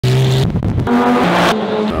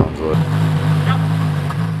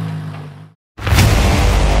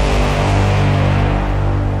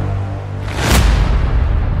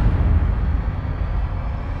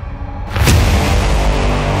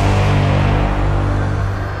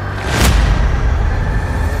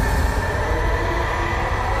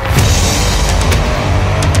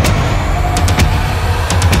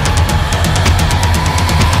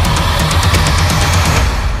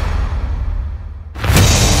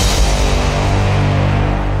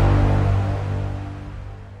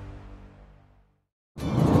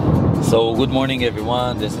So good morning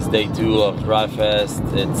everyone, this is day 2 of Drive Fest.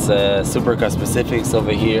 It's Supercar specifics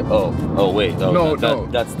over here. Oh wait, no,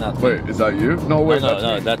 that's not me. Wait, is that you? No, wait,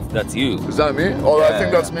 no, that's you. Is that me? Oh, yeah, I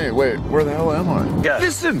think that's me. Wait, where the hell am I? Yeah.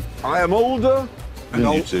 Listen, I am older and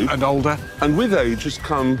older, and with age has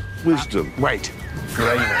come wisdom. Wait,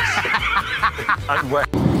 greatness. And wait.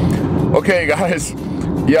 Okay, guys.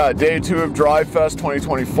 Yeah, day 2 of Drive Fest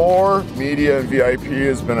 2024. Media and VIP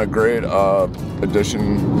has been a great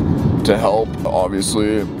addition to help.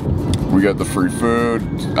 Obviously, we get the free food,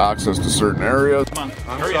 access to certain areas. Come on,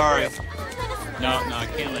 I'm sorry. No, I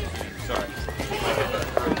can't let you. Sorry.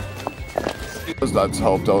 That's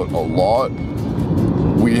helped out a lot.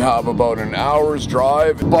 We have about an hour's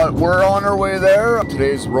drive, but we're on our way there.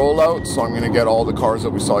 Today's rollout, so I'm gonna get all the cars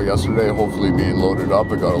that we saw yesterday, hopefully being loaded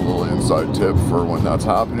up. I got a little inside tip for when that's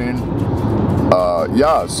happening.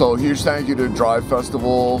 Yeah, so huge thank you to Drive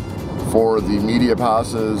Festival for the media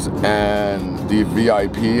passes and the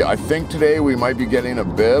VIP. I think today we might be getting a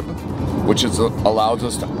bib, which allows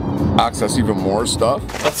us to access even more stuff.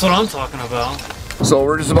 That's what I'm talking about. So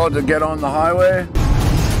we're just about to get on the highway.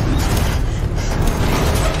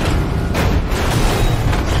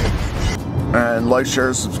 And like,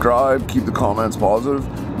 share, subscribe, keep the comments positive.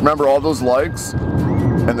 Remember, all those likes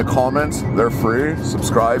and the comments, they're free.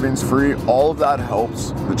 Subscribing's free. All of that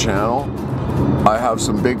helps the channel. I have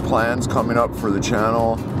some big plans coming up for the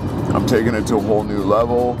channel. I'm taking it to a whole new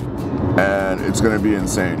level and it's gonna be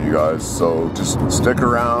insane, you guys. So just stick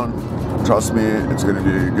around. Trust me, it's gonna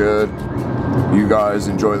be good. You guys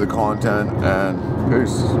enjoy the content and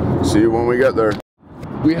peace. See you when we get there.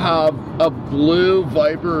 We have a blue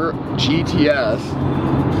Viper GTS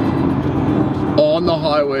on the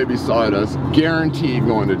highway beside us, guaranteed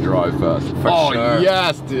going to Drive Fest. For sure.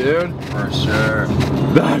 Yes, dude. For sure.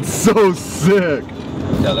 That's so sick.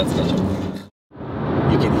 Yeah, let's catch up.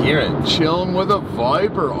 You can hear it. Chilling with a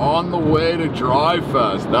Viper on the way to Drive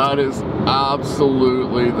Fest. That is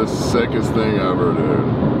absolutely the sickest thing ever,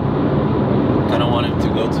 dude. I don't want him to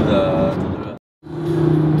go to the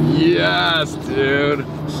Yes, dude.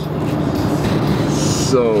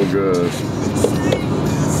 So good.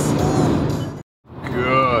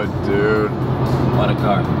 Good, dude. What a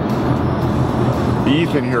car.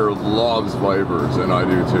 Ethan here loves Vipers, and I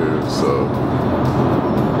do too, so.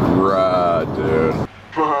 Rad, dude.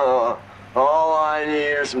 All I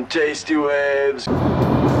need are some tasty waves.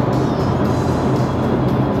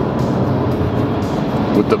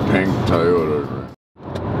 With the pink Toyota.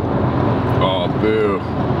 Oh, boo.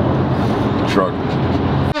 Truck.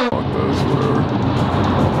 Fuck this, whatever.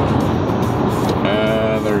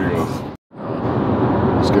 And there he goes.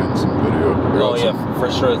 Just getting some video. Oh yeah, for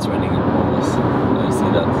sure it's raining in August. I see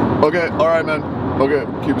that. Okay, alright man. Okay,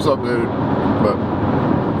 keep us updated. But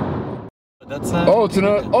that's oh,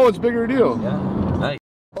 it's a bigger deal. Yeah, nice.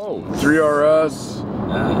 Oh, 3RS.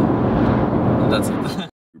 Yeah. That's it.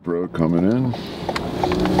 Bro coming in.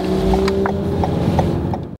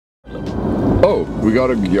 Oh, we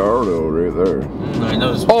got a Gallardo right there. I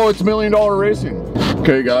noticed. Oh, it's $1 Million Racing.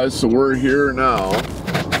 Okay guys, so we're here now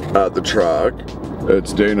at the track.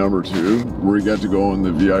 It's day number 2. We get to go in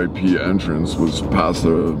the VIP entrance, was past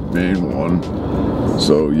the main one.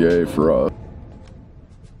 So yay for us.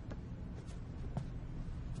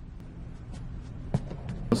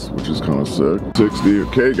 Which is kind of sick. 60.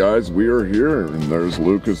 Okay guys, we are here and there's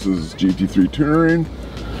Lucas's GT3 touring.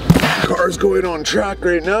 Car's going on track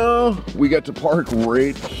right now. We get to park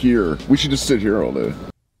right here. We should just sit here all day.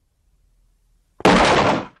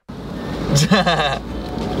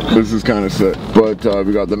 This is kind of sick. But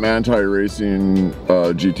we got the Manti Racing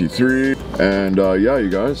GT3. And yeah, you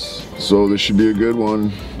guys. So this should be a good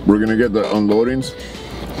one. We're gonna get the unloadings.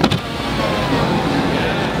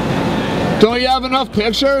 Don't you have enough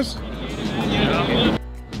pictures?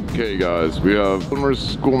 Okay guys, we have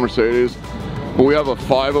school Mercedes. But we have a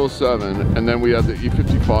 507, and then we have the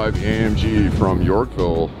E55 AMG from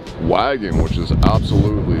Yorkville wagon, which is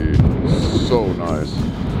absolutely so nice.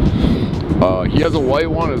 He has a white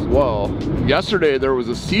one as well. Yesterday there was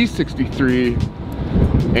a C63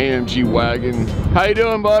 AMG wagon. How you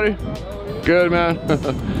doing, buddy? Good, man.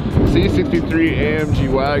 C63 AMG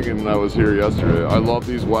wagon that was here yesterday. I love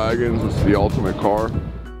these wagons. It's the ultimate car.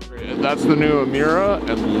 That's the new Amira,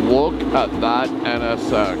 and look at that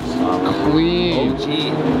NSX. Clean. OG.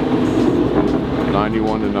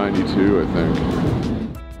 91 to 92, I think.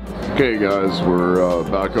 Okay guys, we're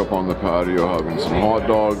back up on the patio having some hot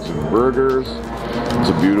dogs and burgers. It's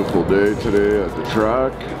a beautiful day today at the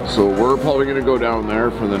track. So we're probably gonna go down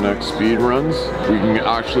there for the next speed runs. We can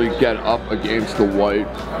actually get up against the white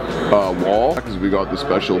wall because we got the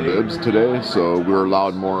special bibs today. So we're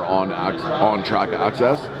allowed more on track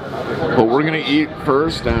access. But we're gonna eat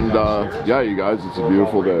first, and yeah, you guys, it's a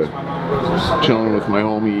beautiful day. Just chilling with my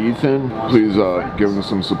homie Ethan. Please give him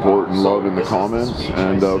some support and love in the comments.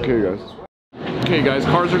 And okay, guys. Okay, guys,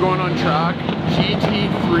 cars are going on track.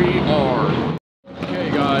 GT3R. Okay,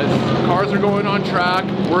 guys, cars are going on track.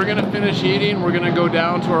 We're gonna finish eating. We're gonna go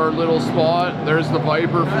down to our little spot. There's the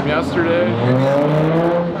Viper from yesterday.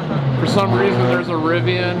 For some reason, there's a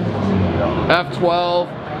Rivian F12.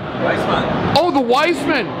 Weissman. Oh, the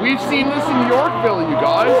Weissman! We've seen this in Yorkville, you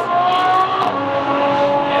guys.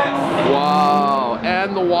 Yes. Wow,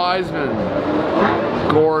 and the Weissman.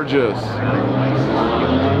 Gorgeous.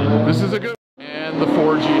 This is a good. And the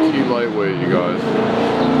 4GT lightweight, you guys.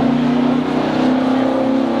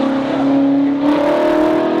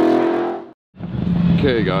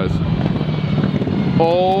 Okay, guys.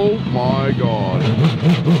 Oh my God.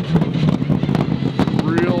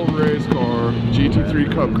 Real race car, GT3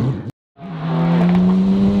 Cup.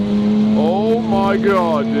 Oh my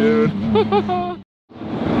God, dude.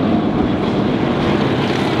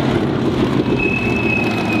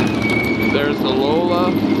 There's the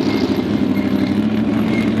Lola.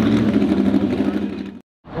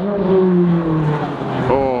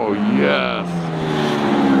 Oh yes.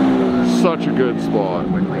 Such a good spot.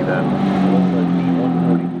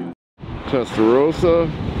 Testarossa.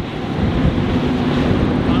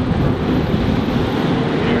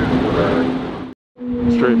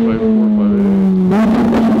 Straight pipe 458.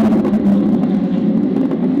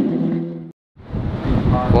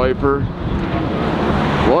 Viper.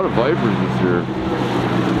 A lot of Vipers this year.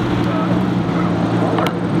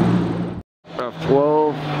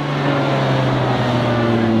 F12.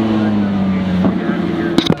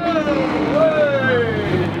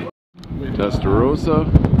 Testarossa.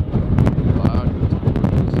 Black.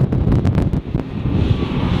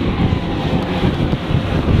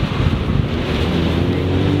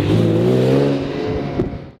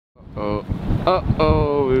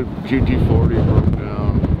 Uh-oh, GT40 broke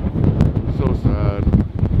down. So sad.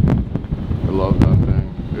 I love that thing.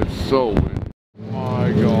 It's so windy. Oh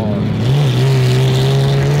my God.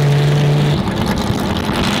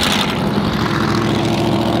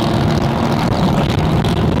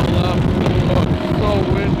 So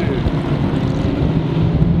windy.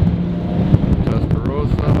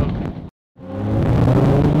 Testarossa.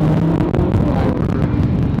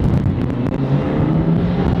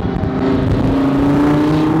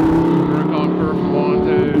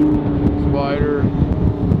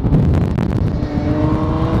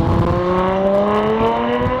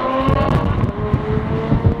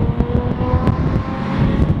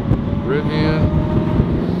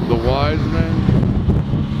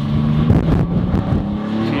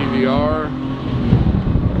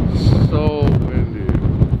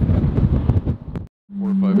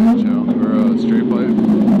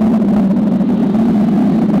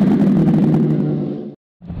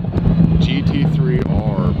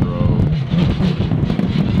 GT3R, bro.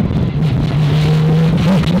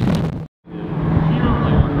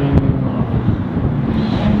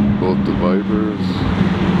 Both the Vipers.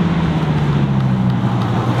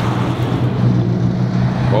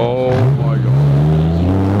 Oh my God.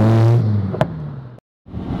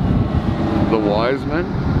 The Wiseman.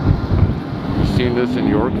 You've seen this in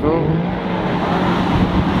Yorkville.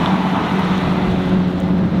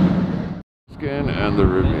 And the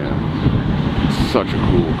Rivian. Such a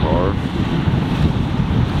cool car.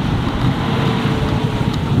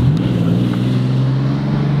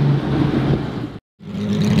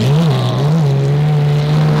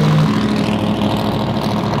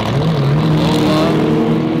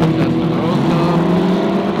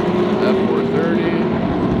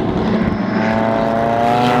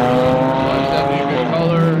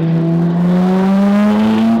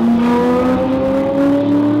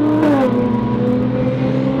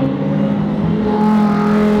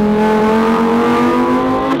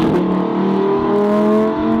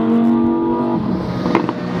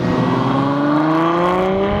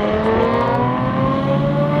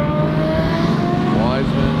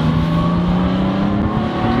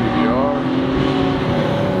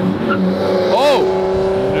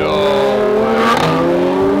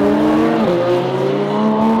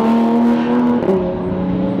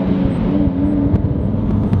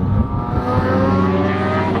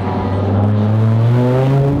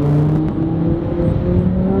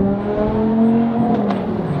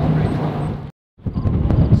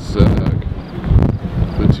 Sick.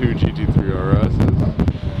 The two GT3 RSs.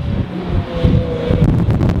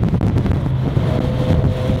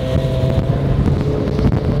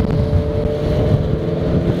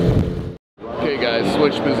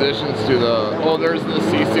 to the, oh, there's the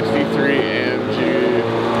C63 AMG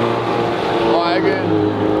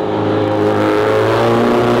wagon.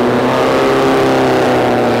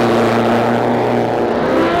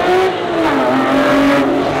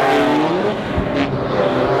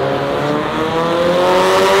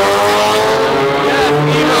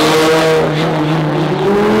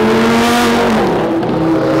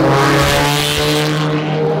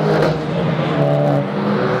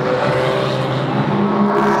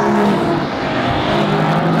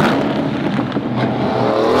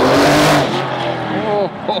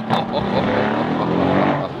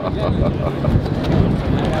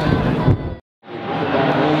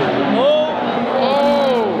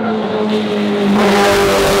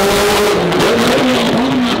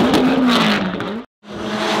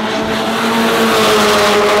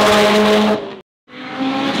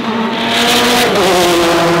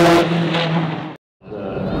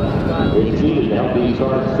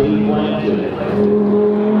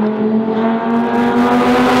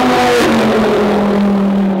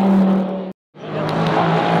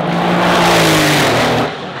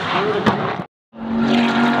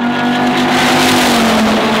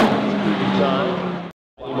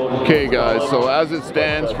 Okay guys, so as it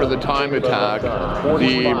stands for the time attack,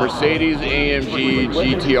 the Mercedes AMG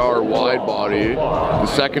GTR wide body, the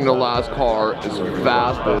second to last car, is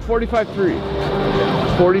fastest. 45.3.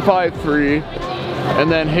 45.3. And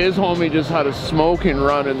then his homie just had a smoking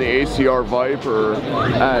run in the ACR Viper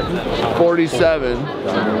at 47.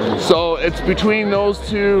 So it's between those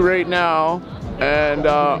two right now. And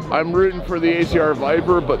I'm rooting for the ACR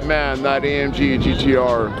Viper, but man, that AMG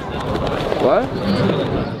GTR. What?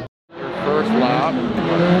 First lap.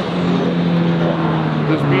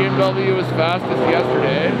 This BMW was fastest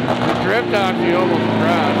yesterday. The drift actually almost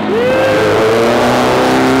crashed.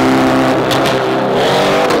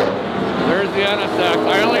 There's the NSX.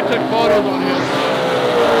 I only took photos on his.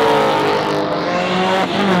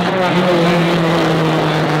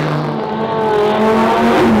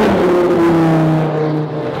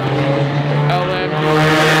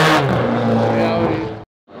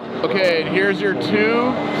 Okay, here's your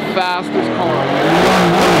two fastest cars.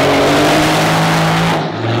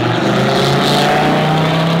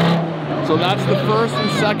 So that's the first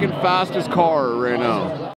and second fastest car right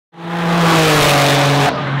now.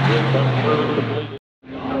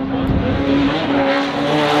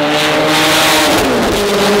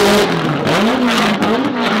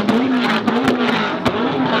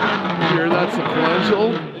 Hear that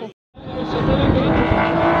sequential?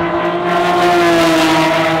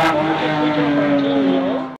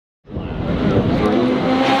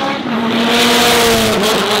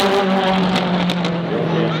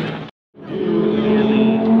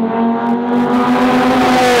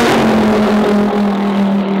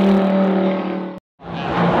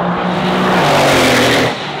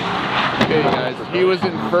 He was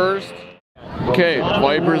in first. Okay,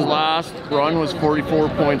 Viper's last run was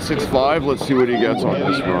 44.65. Let's see what he gets on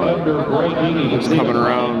this run. It's coming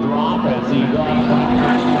around.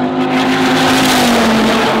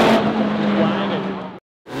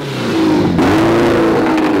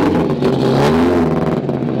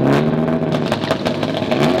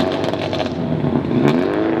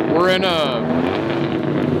 We're in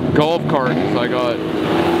a golf cart because I got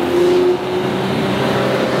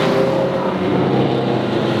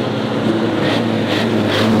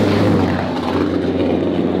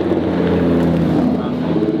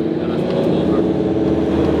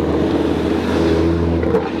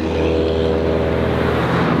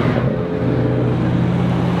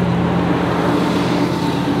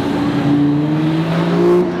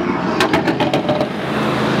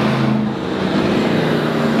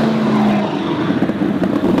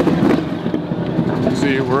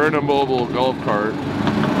we're in a mobile golf cart.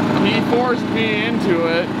 He forced me into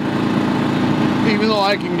it, even though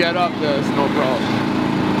I can get up this, no problem.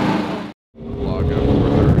 Lock at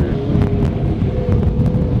 430.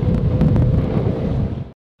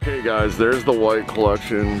 Okay guys, there's the white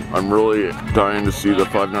collection. I'm really dying to see the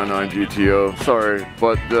 599 GTO. Sorry,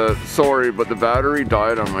 but the battery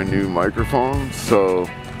died on my new microphone, so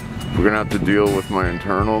we're gonna have to deal with my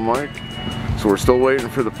internal mic. So we're still waiting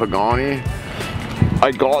for the Pagani. I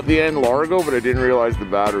got the N-Largo, but I didn't realize the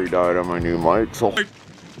battery died on my new mic, so...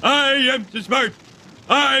 I am too smart!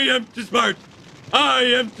 I am too smart! I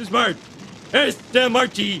am too smart!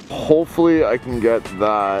 SMRT! Hopefully I can get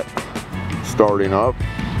that starting up.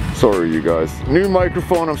 Sorry you guys. New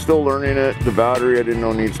microphone, I'm still learning it. The battery I didn't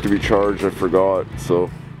know needs to be charged, I forgot, so...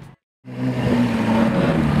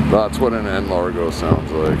 That's what an N-Largo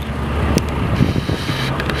sounds like.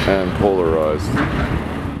 And polarized.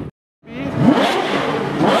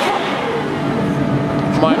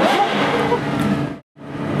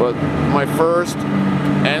 first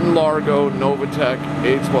N-Largo Novatec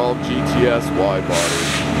A12 GTS wide body.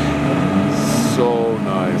 So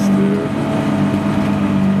nice, dude.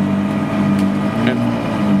 And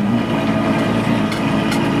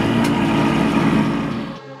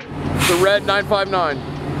the red 959.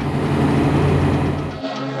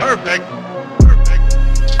 Perfect.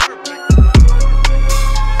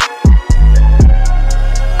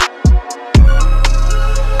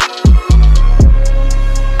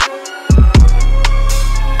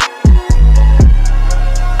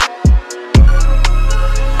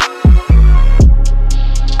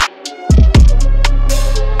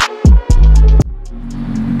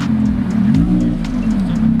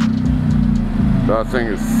 That thing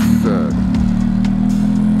is sick.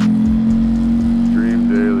 Dream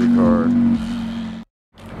daily car.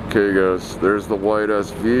 Okay guys, there's the white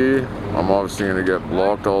SV. I'm obviously gonna get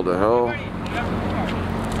blocked all to hell.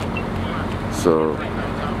 So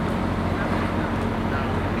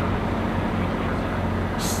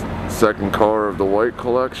second car of the white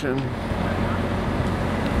collection.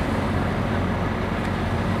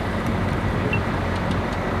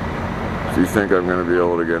 If you think I'm going to be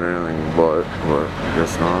able to get anything but I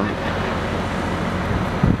guess not.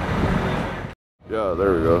 Yeah,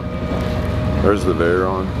 there we go. There's the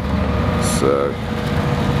Veyron. Sick.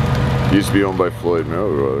 Used to be owned by Floyd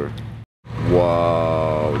Mayweather.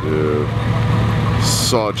 Wow, dude.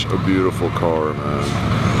 Such a beautiful car, man.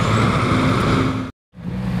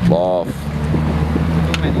 Loft.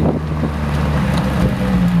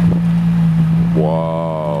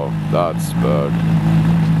 Wow, that's spec.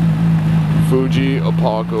 Fuji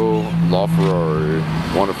Apaco LaFerrari,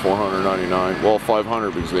 one of 499, well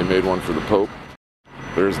 500 because they made one for the Pope.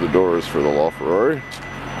 There's the doors for the LaFerrari.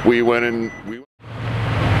 We went in,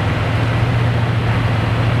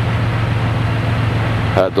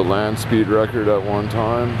 had the land speed record at one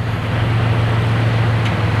time.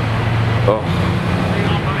 Oh.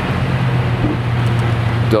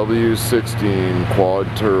 W16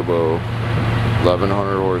 quad turbo,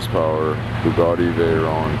 1100 horsepower, Bugatti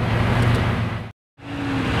Veyron.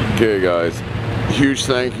 Okay guys, huge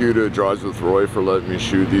thank you to Drives with Roy for letting me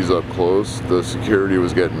shoot these up close. The security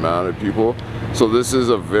was getting mad at people. So this is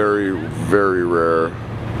a very, very rare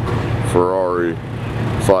Ferrari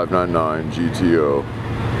 599 GTO.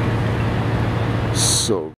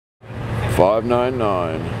 So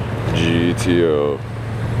 599 GTO.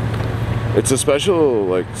 It's a special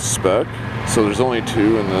like spec, so there's only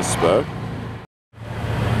two in this spec.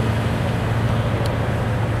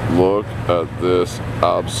 Look at this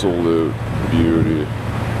absolute beauty.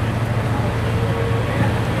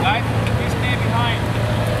 Guys, please stay behind.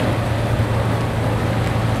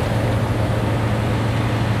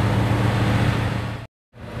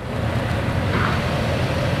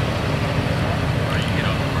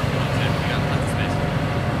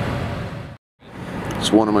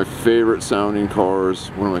 It's one of my favorite sounding cars,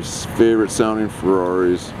 one of my favorite sounding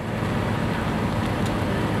Ferraris.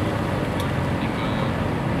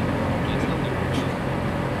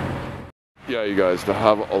 Yeah, you guys, to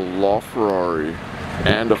have a LaFerrari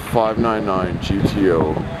and a 599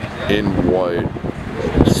 GTO in white,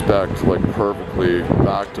 spec'd like perfectly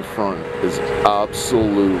back to front, is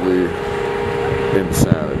absolutely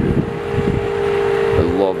insanity. I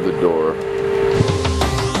love the door.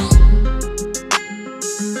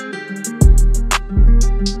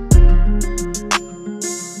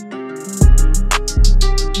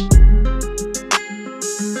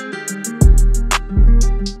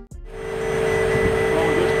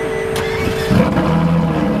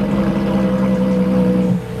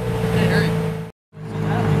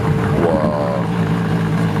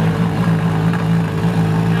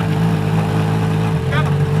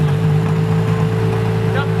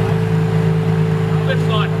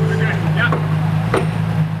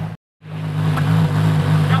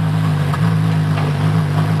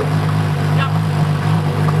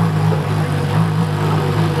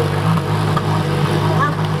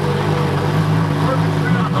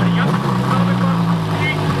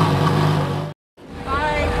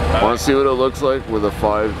 Want to see what it looks like with a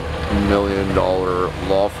 $5 million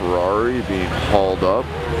LaFerrari being hauled up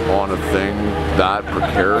on a thing that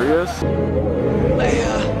precarious?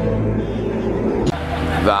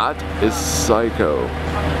 That is psycho.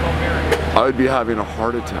 I would be having a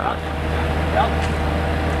heart attack.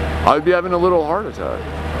 I would be having a little heart attack.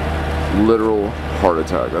 Literal heart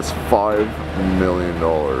attack. That's $5 million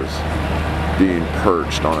being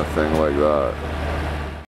perched on a thing like that.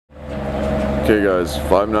 Okay guys,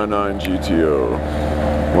 599 GTO,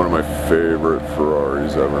 one of my favorite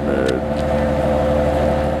Ferraris ever made.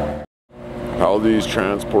 How these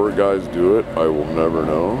transport guys do it, I will never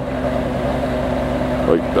know.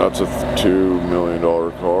 Like, that's a $2 million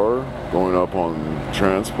car going up on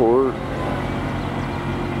transport.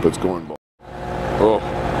 That's going by. Oh,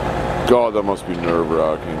 God, that must be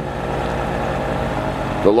nerve-wracking.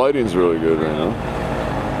 The lighting's really good right now.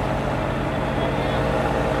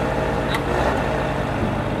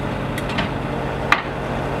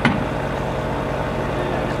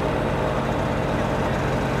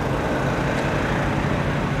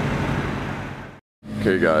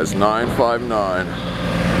 Okay guys, 959.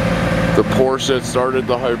 The Porsche that started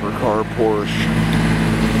the Hypercar Porsche.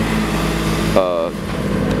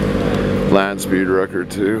 Land speed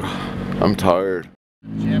record too. I'm tired.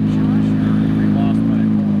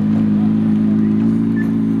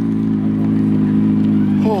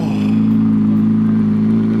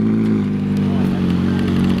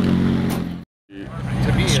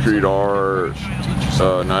 Street R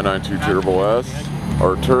 992 Turbo S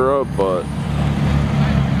Artura, but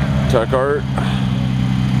Tech Art.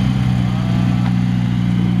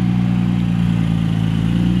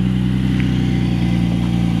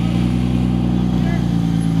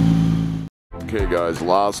 Okay guys,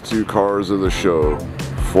 last two cars of the show.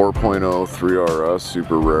 4.0 3RS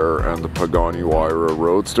Super Rare and the Pagani Huayra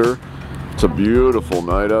Roadster. It's a beautiful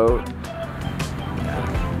night out.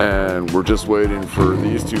 And we're just waiting for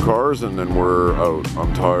these two cars and then we're out.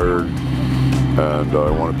 I'm tired and I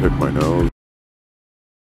want to pick my nose.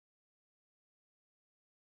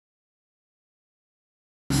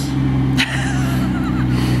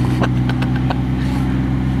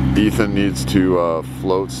 Ethan needs to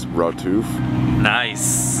float Ratouf.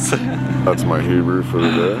 Nice. That's my Hebrew for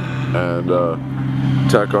the day. And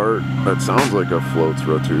Tech Art, that sounds like a floats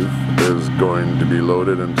Ratouf, is going to be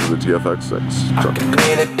loaded into the TFX6 truck. I can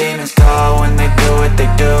hear the demons call when they do what they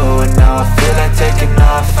do, and now I feel like taking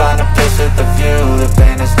off, find a place with a view. The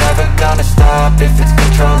pain is never gonna stop if it's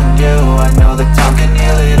controlling you. I know that time can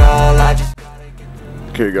heal it all, I just gotta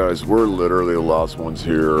get. Okay guys, we're literally the last ones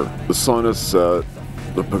here. The sun is set.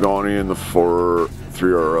 The Pagani and the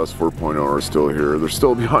 3RS 4.0 are still here. They're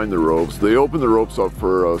still behind the ropes. They opened the ropes up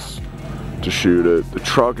for us to shoot it. The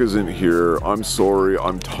truck isn't here. I'm sorry,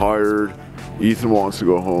 I'm tired. Ethan wants to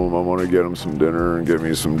go home. I want to get him some dinner and get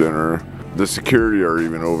me some dinner. The security are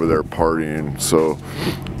even over there partying. So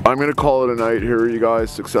I'm gonna call it a night here, you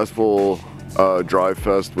guys. Successful drive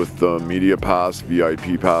fest with the media pass,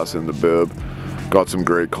 VIP pass, and the bib. Got some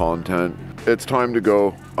great content. It's time to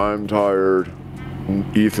go. I'm tired.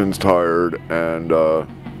 Ethan's tired, and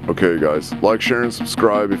okay guys, like, share, and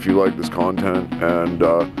subscribe if you like this content, and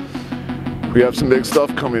we have some big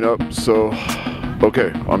stuff coming up, so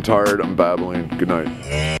okay, I'm tired, I'm babbling, good night.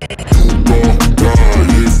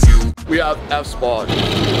 We have F-Spot.